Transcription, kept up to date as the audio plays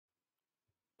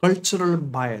Cultural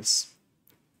bias.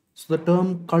 So the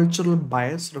term cultural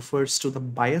bias refers to the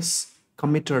bias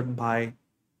committed by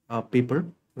people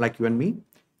like you and me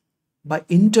by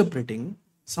interpreting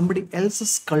somebody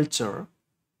else's culture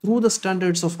through the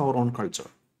standards of our own culture.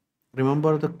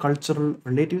 Remember the cultural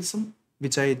relativism,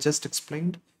 which I just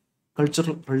explained?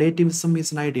 Cultural relativism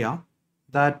is an idea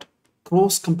that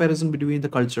cross comparison between the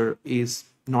culture is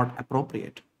not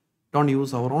appropriate. Don't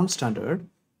use our own standard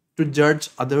to judge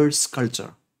others'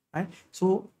 culture. Right?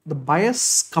 So the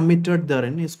bias committed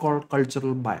therein is called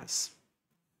cultural bias.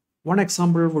 One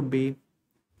example would be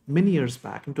many years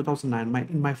back in 2009,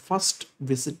 in my first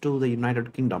visit to the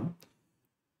United Kingdom,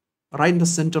 right in the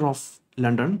center of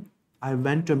London, I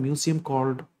went to a museum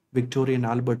called Victoria and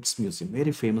Albert's Museum,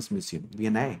 very famous museum,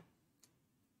 V&A.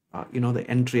 The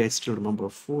entry I still remember,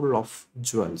 full of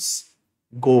jewels,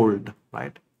 gold,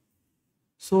 right?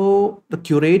 So the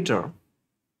curator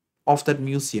of that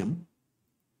museum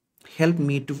helped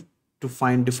me to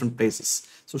find different places.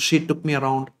 So she took me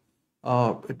around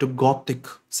to Gothic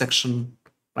section,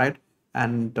 right,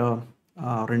 and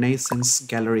Renaissance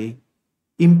gallery,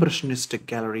 Impressionistic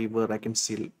gallery, where I can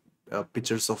see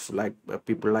pictures of like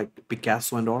people like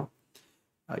Picasso and all.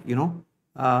 You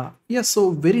know, yeah.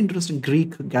 So very interesting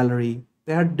Greek gallery.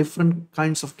 They had different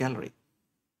kinds of gallery.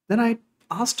 Then I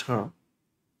asked her,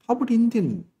 how about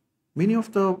Indian? Many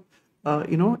of the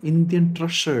Indian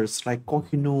treasures like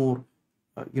Kohinoor,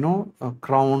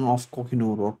 crown of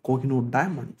Kohinoor or Kohinoor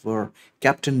diamond were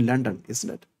kept in London, isn't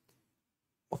it?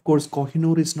 Of course,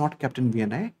 Kohinoor is not kept in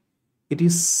Vienna. It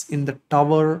is in the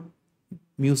Tower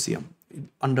Museum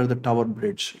under the Tower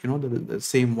Bridge. The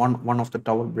same one of the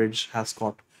Tower Bridge has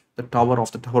got the tower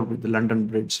of the Tower Bridge, the London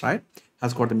Bridge, right?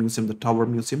 Has got the museum, the Tower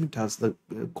Museum. It has the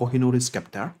Kohinoor is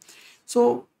kept there.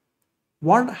 So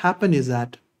what happened is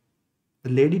that the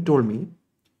lady told me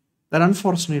that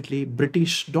unfortunately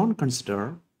British don't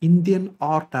consider Indian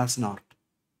art as an art.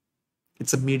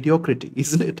 It's a mediocrity,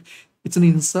 isn't it? It's an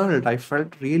insult. I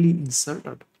felt really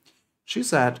insulted. She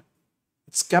said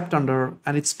it's kept under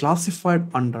and it's classified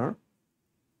under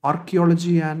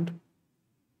archaeology and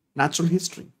natural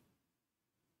history,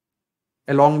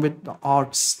 along with the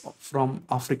arts from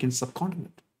African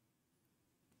subcontinent.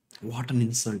 What an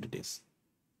insult it is.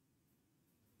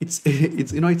 It's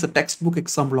a textbook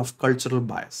example of cultural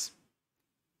bias.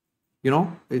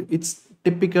 It's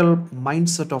typical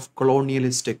mindset of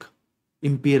colonialistic,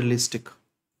 imperialistic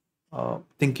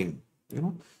thinking.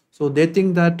 So they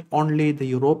think that only the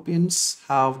Europeans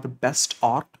have the best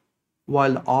art,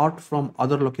 while art from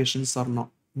other locations are not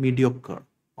mediocre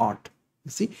art.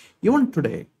 You see, even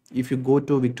today, if you go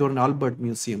to Victoria and Albert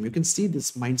Museum, you can see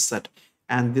this mindset,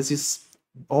 and this is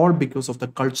all because of the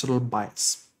cultural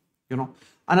bias.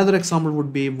 Another example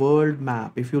would be world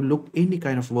map. If you look any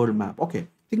kind of world map, okay,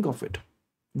 think of it.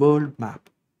 World map.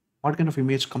 What kind of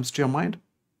image comes to your mind?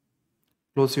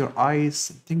 Close your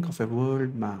eyes, think of a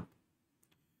world map.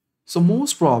 So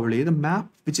most probably the map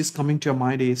which is coming to your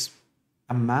mind is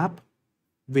a map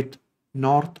with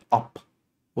north up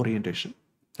orientation.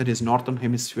 That is, northern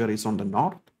hemisphere is on the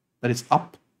north, that is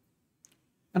up.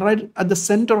 And right at the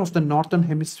center of the northern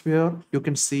hemisphere, you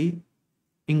can see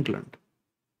England.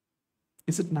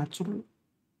 Is it natural?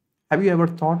 Have you ever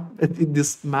thought that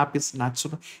this map is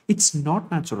natural? It's not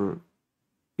natural.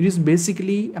 It is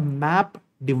basically a map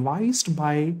devised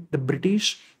by the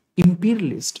British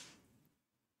imperialist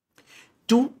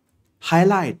to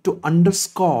highlight, to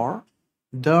underscore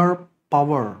their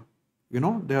power.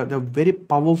 They're very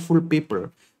powerful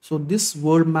people. So this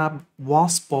world map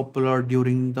was popular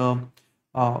during the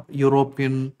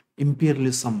European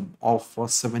imperialism of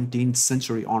 17th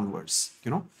century onwards.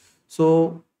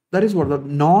 So that is what the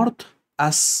North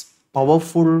as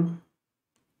powerful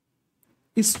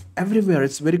is everywhere.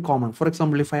 It's very common. For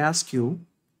example, if I ask you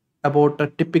about a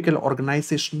typical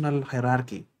organizational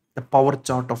hierarchy, the power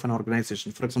chart of an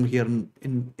organization, for example, here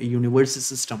in a university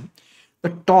system, the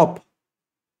top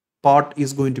part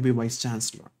is going to be vice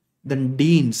chancellor, then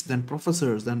deans, then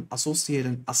professors, then associate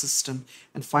and assistant,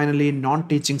 and finally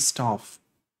non-teaching staff.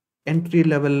 Entry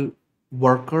level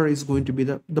worker is going to be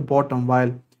the bottom,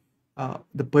 while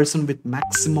the person with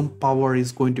maximum power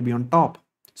is going to be on top.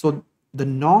 So the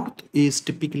north is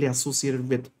typically associated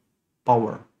with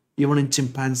power, even in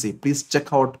chimpanzee. Please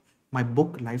check out my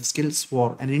book Life Skills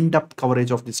for an in-depth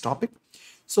coverage of this topic.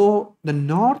 So the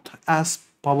north as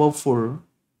powerful,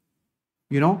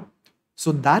 you know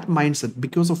so that mindset,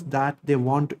 because of that, they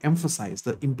want to emphasize,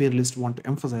 the imperialists want to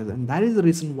emphasize, and that is the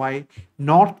reason why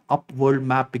north up world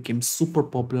map became super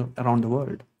popular around the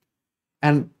world.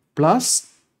 And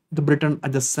plus the Britain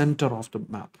at the center of the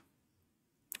map,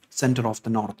 center of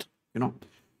the north, you know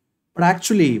But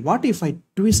actually, what if I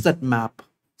twist that map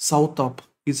south up?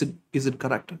 Is it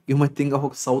correct? You might think,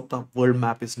 oh, south up world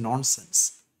map is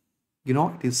nonsense. It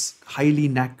is highly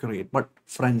inaccurate. But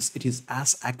friends, it is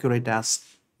as accurate as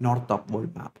north up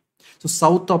world map. So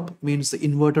south up means the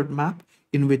inverted map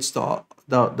in which the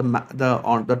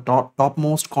on the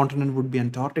topmost continent would be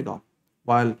Antarctica,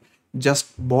 while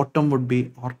just bottom would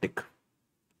be Arctic.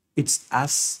 It's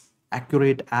as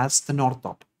accurate as the north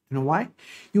up. You know why?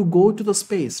 You go to the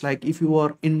space, like if you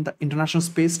are in the International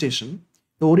Space Station,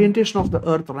 the orientation of the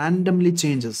earth randomly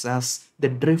changes as they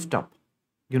drift up.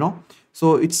 you know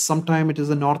so it's sometime it is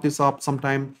the north is up,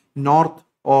 sometime north,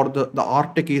 or the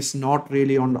Arctic is not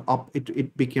really on the up,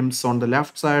 it becomes on the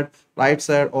left side, right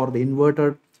side, or the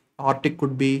inverted Arctic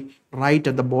could be right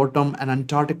at the bottom and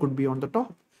Antarctic could be on the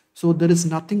top. So there is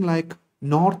nothing like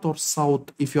north or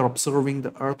south if you're observing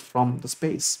the earth from the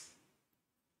space.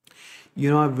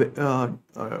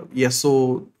 Yes.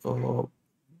 So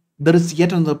there is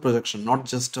yet another projection, not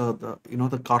just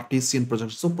the Cartesian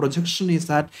projection. So projection is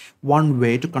that one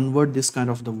way to convert this kind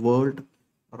of the world,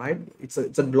 right? It's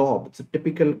a globe. It's a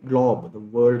typical globe, the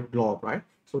world globe, right?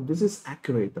 So this is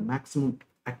accurate. The maximum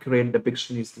accurate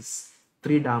depiction is this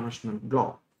three-dimensional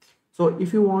globe. So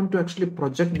if you want to actually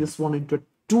project this one into a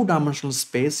two-dimensional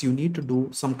space, you need to do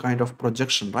some kind of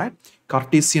projection, right?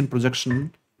 Cartesian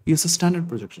projection is a standard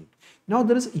projection. Now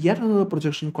there is yet another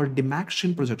projection called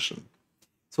Dymaxion projection.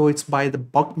 So it's by the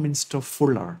Buckminster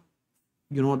Fuller.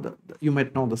 You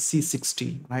might know the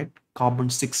C60, right? Carbon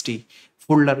 60.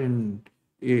 Fuller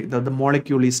the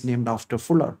molecule is named after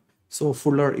Fuller. So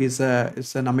Fuller is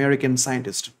an American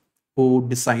scientist who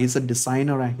he's a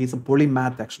designer and he's a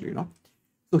polymath actually.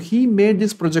 So he made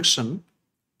this projection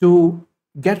to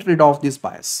get rid of this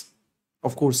bias.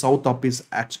 Of course, south up is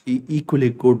actually equally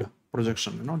good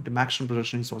projection. Dymaxion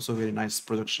projection is also a very nice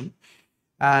projection.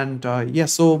 And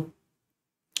so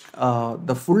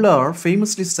the Fuller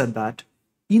famously said that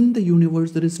in the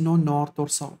universe there is no north or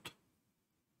south.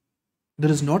 There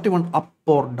is not even up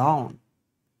or down.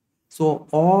 So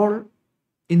all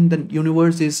in the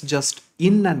universe is just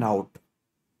in and out.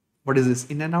 What is this?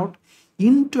 In and out?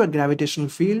 Into a gravitational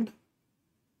field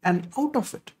and out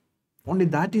of it. Only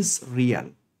that is real.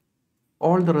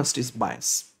 All the rest is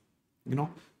bias.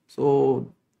 So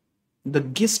the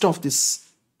gist of this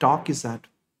talk is that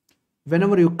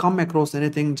whenever you come across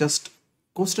anything, just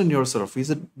question yourself, is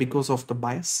it because of the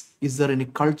bias? Is there any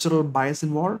cultural bias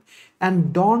involved?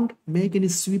 And don't make any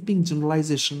sweeping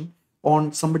generalization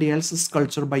on somebody else's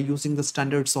culture by using the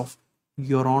standards of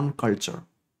your own culture.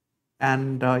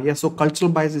 And so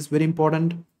cultural bias is very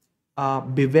important.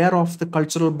 Beware of the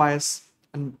cultural bias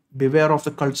and beware of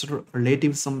the cultural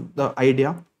relativism, the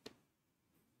idea,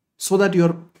 so that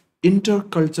your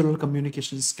intercultural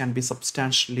communications can be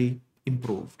substantially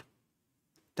improved.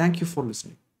 Thank you for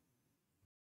listening.